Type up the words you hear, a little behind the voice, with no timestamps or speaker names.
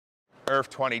ERRF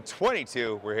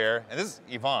 2022, we're here, and this is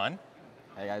Yvonne.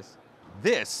 Hey guys.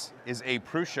 This is a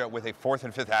Prusa with a 4th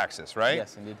and 5th axis, right?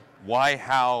 Yes, indeed. Why,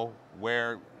 how,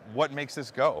 where, what makes this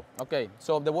go? Okay,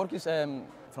 so the work is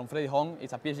from Freddie Hong.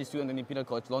 It's a PhD student in Imperial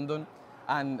College London.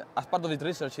 And as part of his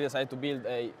research, he decided to build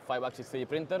a 5-axis 3D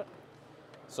printer.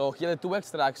 So he had 2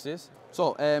 extra axes.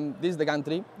 So this is the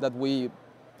gantry that we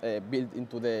built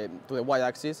into the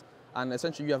Y-axis. And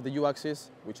essentially you have the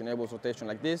U-axis, which enables rotation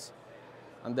like this,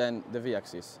 and then the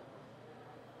V-axis.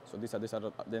 So these are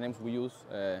the names we use.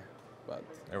 But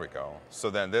there we go. So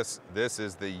then this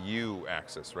is the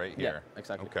U-axis right here. Yeah,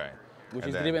 exactly. Okay. Which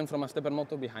and is driven from a stepper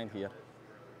motor behind here.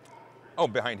 Oh,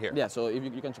 behind here. Yeah, so if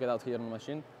you can check it out here on the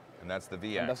machine. And that's the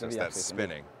V-axis that's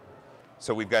spinning. Indeed.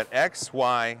 So we've got X,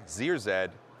 Y, Z or Z,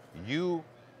 U,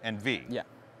 and V. Yeah,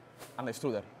 an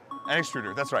extruder. An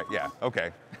extruder, that's right, yeah,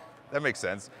 okay. That makes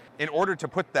sense. In order to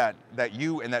put that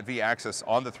U and that V axis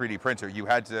on the 3D printer, you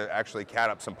had to actually CAD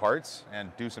up some parts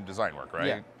and do some design work,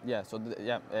 right? Yeah. So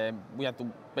we had to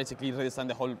basically redesign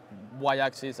the whole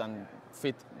Y-axis and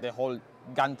fit the whole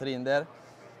gantry in there.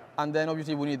 And then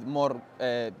obviously we need more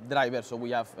drivers, so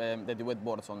we have the duet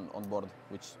boards on board,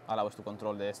 which allow us to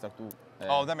control the extra 2.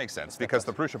 Oh, that makes sense, because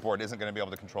the Prusa board isn't going to be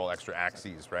able to control extra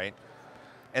axes, right?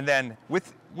 And then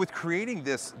with creating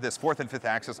this 4th and 5th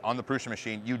axis on the Prusa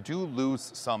machine, you do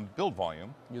lose some build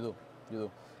volume. You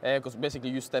do. Because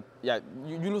basically you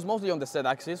lose mostly on the Z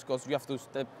axis, because you have to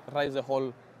raise the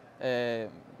whole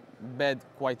bed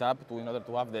quite up in order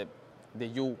to have the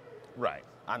U. Right.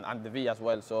 And the V as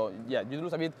well. So yeah, you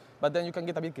lose a bit, but then you can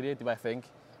get a bit creative, I think,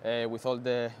 with all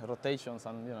the rotations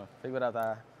and figure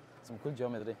out some cool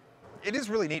geometry. It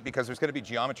is really neat because there's going to be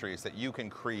geometries that you can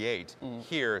create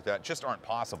here that just aren't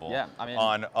possible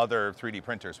on other 3D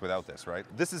printers without this, right?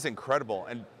 This is incredible,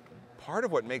 and part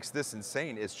of what makes this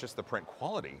insane is just the print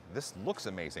quality. This looks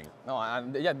amazing. No,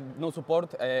 and yeah, no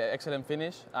support, excellent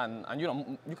finish, and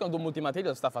you can do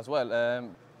multi-material stuff as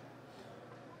well.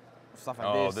 Stuff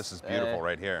like this. Oh, this is beautiful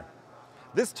right here.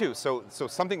 This too, so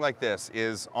something like this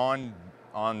is on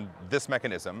this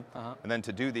mechanism, and then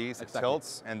to do these, it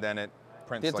tilts, and then it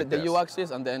prints like this. The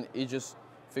U-axis, and then it just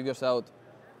figures out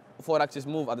 4 axes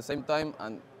move at the same time,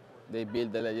 and they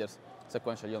build the layers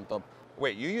sequentially on top.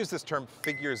 Wait, you use this term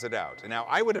figures it out. Now,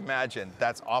 I would imagine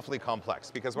that's awfully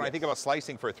complex, because when I think about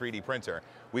slicing for a 3D printer,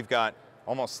 we've got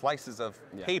almost slices of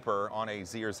paper on a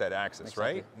Z or Z axis,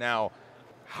 right? Now,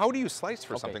 how do you slice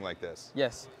for something like this?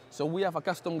 Yes, so we have a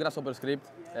custom Grasshopper script.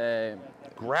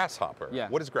 Grasshopper? Yeah.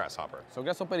 What is Grasshopper? So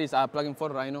Grasshopper is a plugin for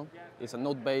Rhino. It's a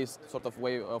node-based sort of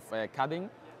way of CADing.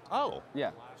 Oh.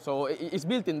 Yeah, so it's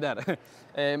built in there.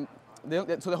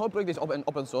 So the whole project is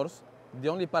open source. The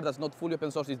only part that's not fully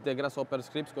open source is the Grasshopper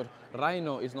scripts, because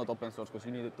Rhino is not open source, because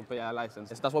you need to pay a license.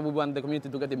 That's why we want the community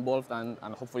to get involved and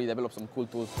hopefully develop some cool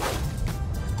tools.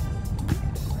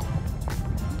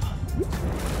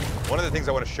 One of the things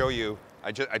I want to show you,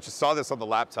 I just saw this on the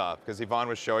laptop because Yvonne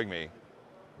was showing me.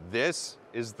 This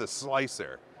is the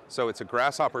slicer. So it's a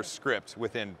Grasshopper script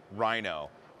within Rhino.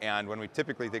 And when we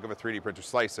typically think of a 3D printer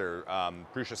slicer,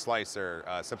 Prusa Slicer,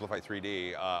 Simplify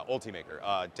 3D,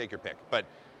 Ultimaker, take your pick. But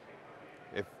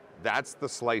if that's the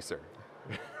slicer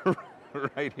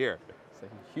right here. It's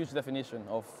a huge definition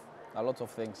of a lot of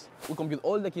things. We compute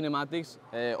all the kinematics,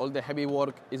 all the heavy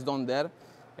work is done there.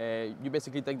 You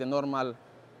basically take the normal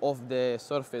of the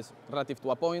surface relative to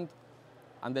a point,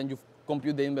 and then you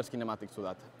compute the inverse kinematics to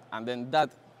that. And then that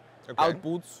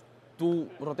outputs 2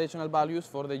 rotational values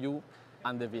for the U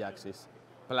and the V axis,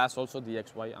 plus also the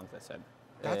X, Y, and the Z.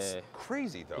 That's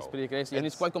crazy, though. It's pretty crazy, and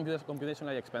it's quite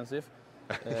computationally expensive.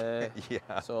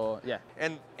 Yeah. So, yeah.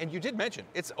 And you did mention,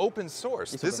 it's open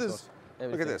source.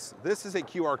 Look at this. This is a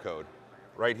QR code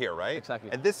right here, right?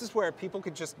 Exactly. And this is where people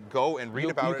can just go and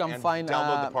read about it and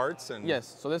download the parts. And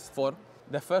yes, so there's 4.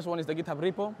 The first one is the GitHub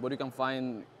repo, where you can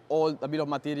find a bit of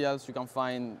materials. You can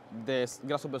find the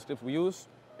Grasshopper scripts we use.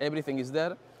 Everything is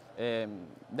there.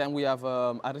 Then we have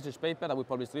a research paper that we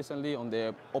published recently on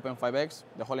the Open5X,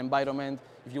 the whole environment.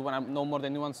 If you want to know more the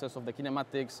nuances of the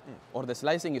kinematics or the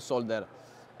slicing, it's all there.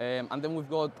 And then we've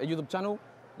got a YouTube channel.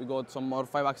 We got some more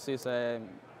 5-axis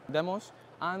demos,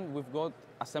 and we've got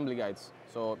assembly guides.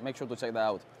 So make sure to check that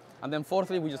out. And then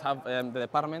fourthly, we just have the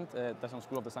department, Texan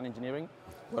School of Design Engineering,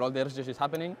 where all the research is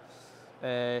happening.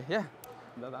 Yeah,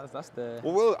 that's the...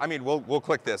 Well, we'll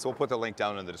click this. We'll put the link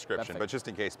down in the description, but just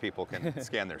in case people can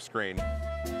scan their screen.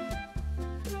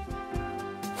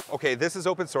 Okay, this is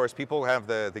open source. People have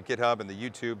the GitHub and the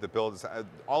YouTube, the builds,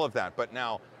 all of that. But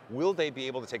now, will they be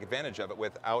able to take advantage of it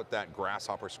without that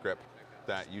Grasshopper script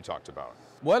that you talked about?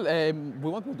 Well, we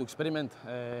want people to experiment,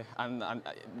 and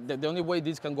the only way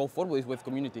this can go forward is with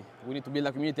community. We need to build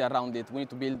a community around it. We need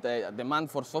to build a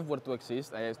demand for software to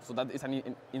exist, so that is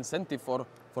an incentive for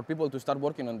people to start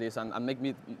working on this and make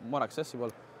it more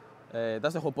accessible.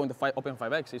 That's the whole point of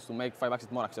Open5x, is to make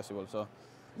 5-axis more accessible. So,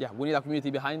 yeah, we need a community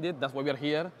behind it. That's why we are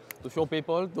here, to show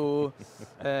people, to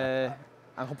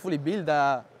and hopefully build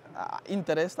a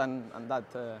interest and that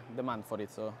demand for it.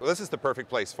 So well, this is the perfect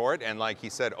place for it, and like he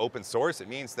said, open source. It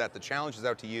means that the challenge is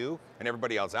out to you and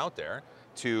everybody else out there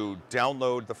to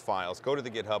download the files, go to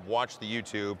the GitHub, watch the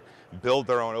YouTube, build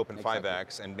their own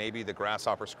Open5x, and maybe the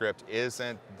Grasshopper script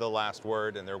isn't the last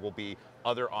word, and there will be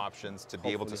other options to be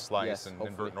able to slice and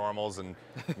invert normals and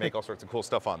make all sorts of cool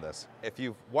stuff on this. If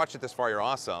you've watched it this far, you're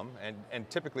awesome. And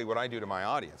typically what I do to my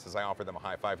audience is I offer them a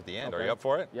high five at the end. Are you up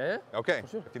for it? Yeah. Okay.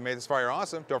 Sure. If you made this far, you're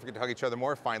awesome. Don't forget to hug each other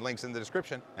more. Find links in the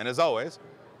description. And as always,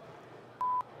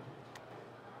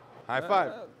 high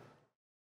five.